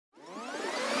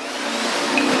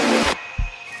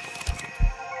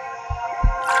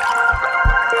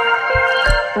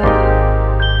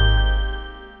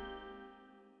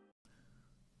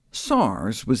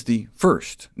SARS was the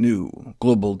first new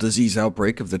global disease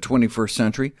outbreak of the 21st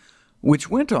century, which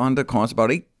went on to cause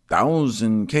about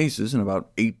 8,000 cases and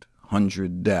about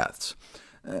 800 deaths.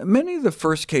 Many of the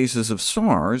first cases of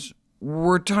SARS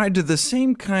were tied to the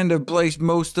same kind of place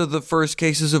most of the first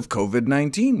cases of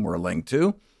COVID-19 were linked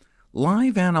to: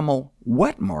 live animal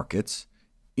wet markets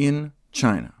in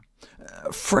China.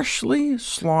 Freshly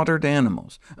slaughtered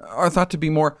animals are thought to be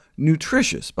more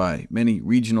nutritious by many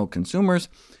regional consumers,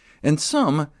 and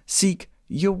some seek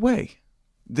ye-wei,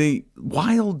 the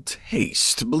wild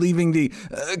taste, believing the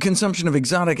consumption of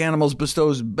exotic animals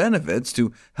bestows benefits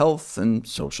to health and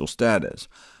social status.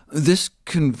 This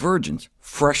convergence,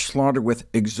 fresh slaughter with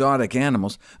exotic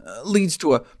animals, leads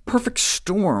to a perfect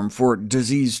storm for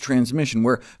disease transmission,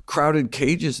 where crowded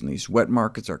cages in these wet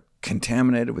markets are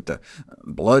contaminated with the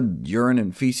blood, urine,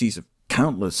 and feces of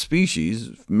countless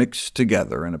species mixed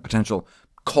together in a potential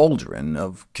cauldron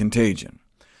of contagion.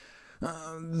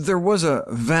 There was a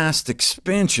vast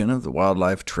expansion of the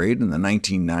wildlife trade in the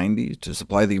 1990s to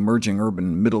supply the emerging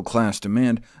urban middle-class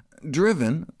demand,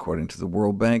 driven, according to the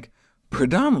World Bank,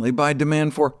 predominantly by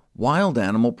demand for wild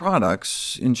animal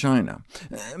products in China.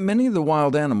 Many of the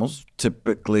wild animals,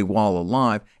 typically while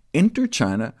alive, enter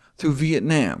China through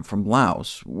Vietnam from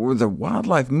Laos, where the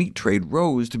wildlife meat trade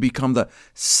rose to become the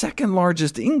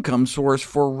second-largest income source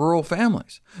for rural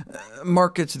families.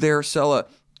 Markets there sell a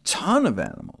ton of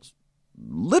animals,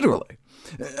 literally,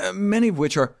 many of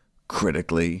which are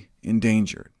critically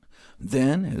endangered.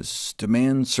 Then, as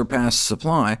demand surpassed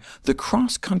supply, the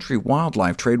cross-country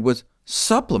wildlife trade was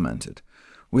supplemented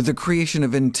with the creation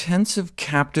of intensive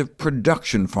captive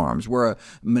production farms, where a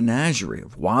menagerie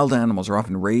of wild animals are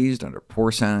often raised under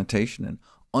poor sanitation and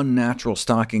unnatural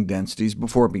stocking densities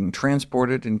before being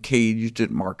transported and caged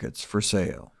at markets for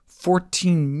sale.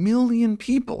 14 million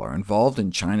people are involved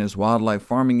in China's wildlife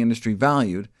farming industry,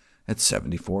 valued at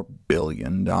 $74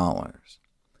 billion.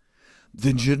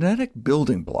 The genetic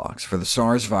building blocks for the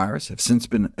SARS virus have since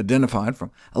been identified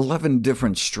from 11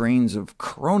 different strains of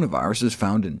coronaviruses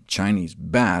found in Chinese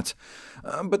bats,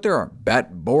 but there are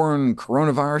bat-borne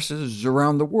coronaviruses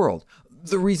around the world.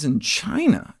 The reason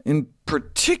China, in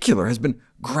particular, has been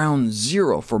ground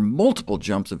zero for multiple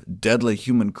jumps of deadly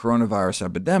human coronavirus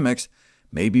epidemics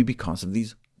may be because of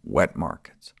these wet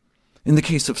markets. In the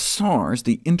case of SARS,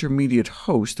 the intermediate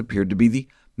host appeared to be the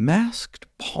masked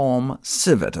palm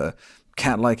civet, a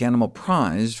cat-like animal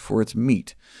prized for its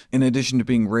meat. In addition to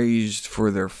being raised for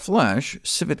their flesh,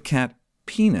 civet cat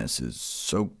penis is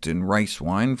soaked in rice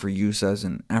wine for use as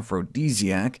an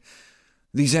aphrodisiac.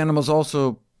 These animals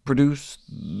also produce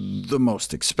the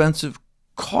most expensive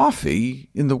coffee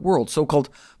in the world. So-called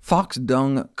fox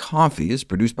dung coffee is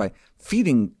produced by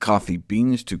feeding coffee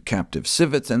beans to captive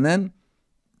civets, and then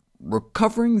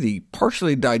recovering the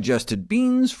partially digested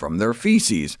beans from their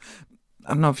feces.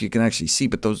 I don't know if you can actually see,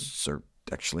 but those are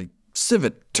actually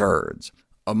civet turds.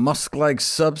 A musk-like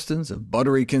substance of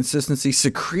buttery consistency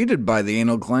secreted by the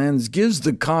anal glands gives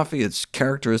the coffee its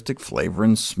characteristic flavor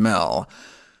and smell.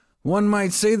 One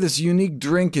might say this unique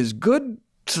drink is good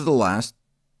to the last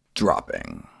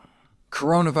dropping.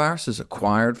 Coronaviruses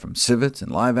acquired from civets in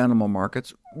live animal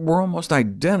markets were almost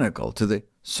identical to the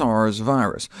SARS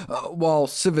virus, while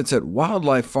civets at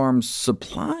wildlife farms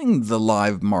supplying the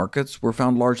live markets were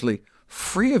found largely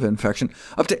free of infection.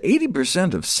 Up to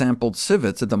 80% of sampled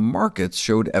civets at the markets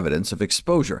showed evidence of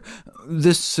exposure.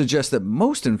 This suggests that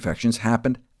most infections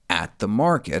happened at the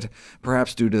market,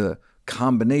 perhaps due to the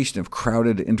combination of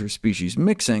crowded interspecies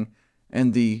mixing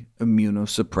and the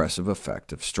immunosuppressive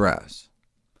effect of stress.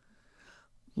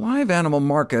 Live animal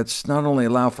markets not only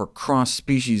allow for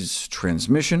cross-species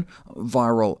transmission,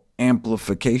 viral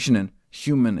amplification, and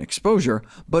human exposure,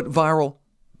 but viral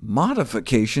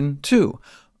modification too.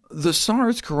 The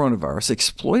SARS coronavirus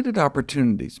exploited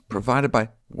opportunities provided by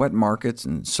wet markets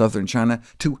in southern China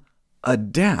to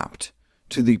adapt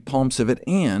to the palm civet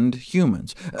and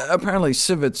humans. Apparently,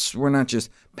 civets were not just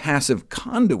passive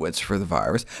conduits for the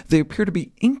virus, they appear to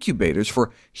be incubators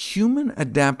for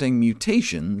human-adapting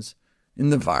mutations in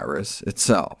the virus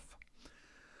itself.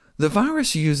 The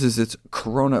virus uses its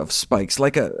corona of spikes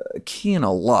like a key in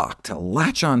a lock to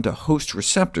latch onto host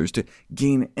receptors to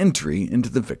gain entry into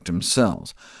the victim's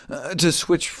cells. To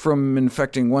switch from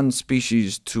infecting one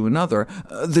species to another,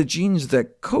 the genes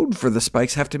that code for the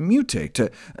spikes have to mutate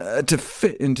to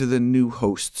fit into the new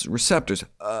host's receptors.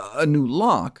 A new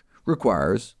lock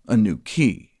requires a new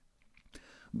key.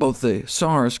 Both the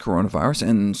SARS coronavirus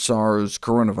and SARS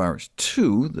coronavirus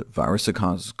 2, the virus that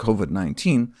causes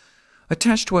COVID-19,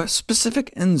 attached to a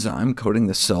specific enzyme coating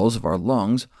the cells of our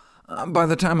lungs. By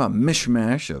the time a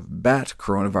mishmash of bat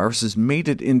coronaviruses made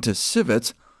it into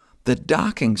civets, the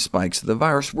docking spikes of the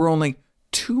virus were only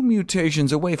 2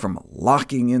 mutations away from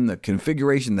locking in the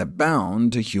configuration that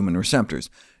bound to human receptors,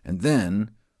 and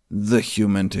then the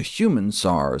human-to-human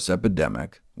SARS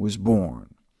epidemic was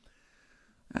born.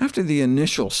 After the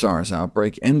initial SARS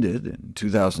outbreak ended in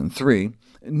 2003,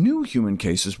 new human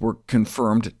cases were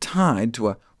confirmed tied to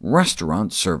a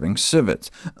restaurant serving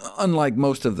civets. Unlike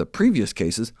most of the previous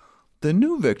cases, the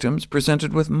new victims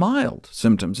presented with mild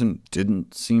symptoms and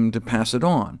didn't seem to pass it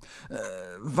on.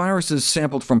 Viruses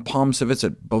sampled from palm civets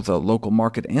at both a local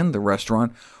market and the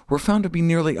restaurant were found to be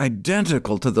nearly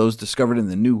identical to those discovered in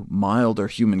the new milder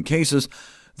human cases.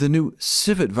 The new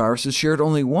civet viruses shared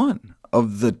only one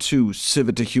of the 2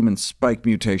 civet-to-human spike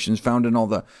mutations found in all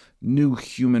the new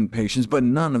human patients, but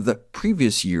none of the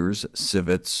previous year's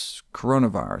civets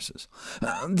coronaviruses.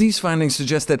 These findings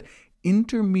suggest that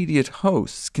intermediate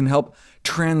hosts can help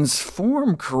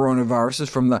transform coronaviruses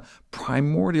from the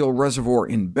primordial reservoir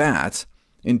in bats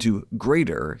into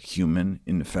greater human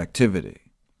infectivity.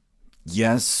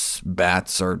 Yes,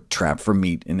 bats are trapped for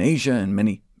meat in Asia, and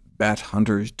many bat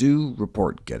hunters do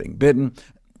report getting bitten.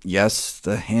 Yes,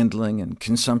 the handling and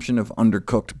consumption of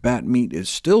undercooked bat meat is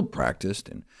still practiced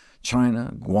in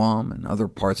China, Guam, and other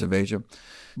parts of Asia,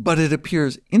 but it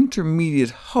appears intermediate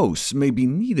hosts may be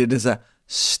needed as a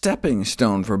stepping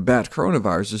stone for bat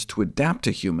coronaviruses to adapt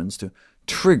to humans to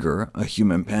trigger a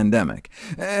human pandemic.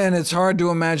 And it's hard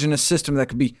to imagine a system that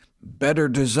could be better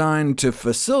designed to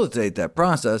facilitate that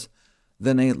process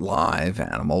than a live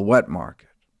animal wet market.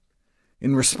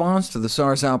 In response to the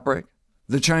SARS outbreak,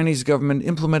 the Chinese government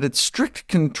implemented strict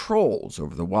controls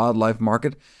over the wildlife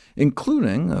market,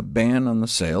 including a ban on the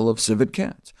sale of civet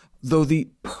cats. Though the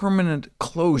permanent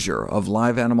closure of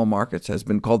live animal markets has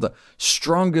been called the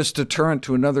strongest deterrent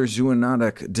to another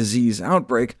zoonotic disease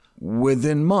outbreak,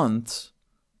 within months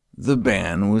the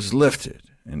ban was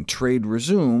lifted, and trade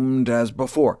resumed as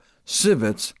before.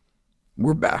 Civets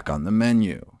were back on the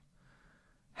menu.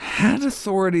 Had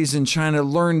authorities in China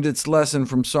learned its lesson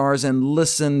from SARS and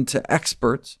listened to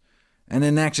experts, and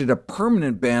enacted a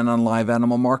permanent ban on live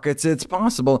animal markets, it's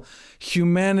possible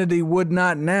humanity would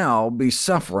not now be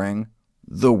suffering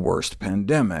the worst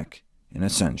pandemic in a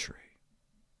century.